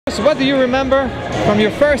So what do you remember from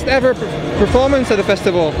your first ever performance at the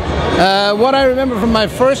festival? What I remember from my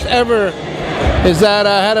first ever is that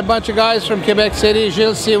I had a bunch of guys from Quebec City,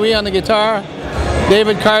 Gilles Sioui on the guitar,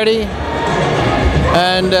 David Carty,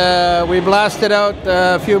 and we blasted out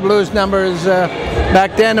a few blues numbers.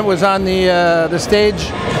 Back then it was on the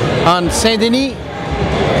stage on Saint-Denis,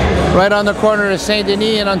 right on the corner of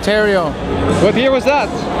Saint-Denis in Ontario. What year was that?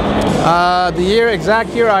 The exact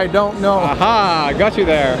year I don't know. Aha, got you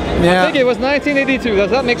there. Yeah. I think it was 1982. Does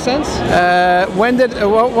that make sense?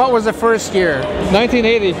 What was the first year?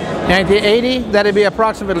 1980. 1980? That'd be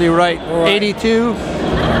approximately right. 82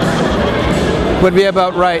 would be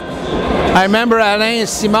about right. I remember Alain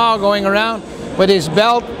Simard going around with his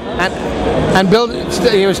belt and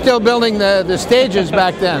he was still building the stages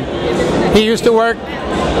back then. He used to work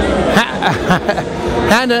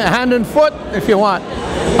hand and foot, if you want,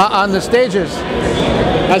 on the stages.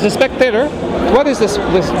 As a spectator, what is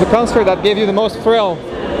the concert that gave you the most thrill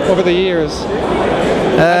over the years?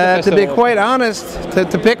 To be quite honest,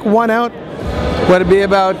 to pick one out, would it be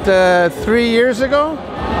about 3 years ago?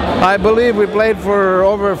 I believe we played for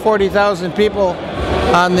over 40,000 people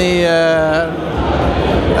on the,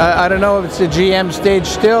 I don't know if it's the GM stage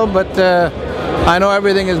still, but I know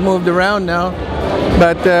everything has moved around now.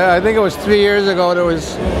 But I think it was 3 years ago.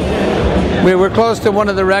 We were close to one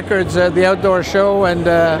of the records at the outdoor show, and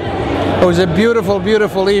it was a beautiful,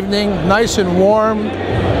 beautiful evening, nice and warm,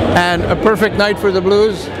 and a perfect night for the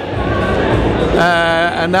blues.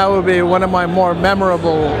 And that will be one of my more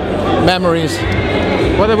memorable memories.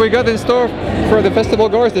 What have we got in store for the festival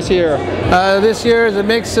goers this year? This year is a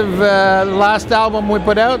mix of the last album we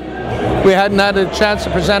put out. We hadn't had a chance to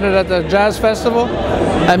present it at the Jazz Festival.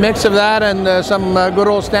 A mix of that and some good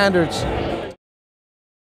old standards.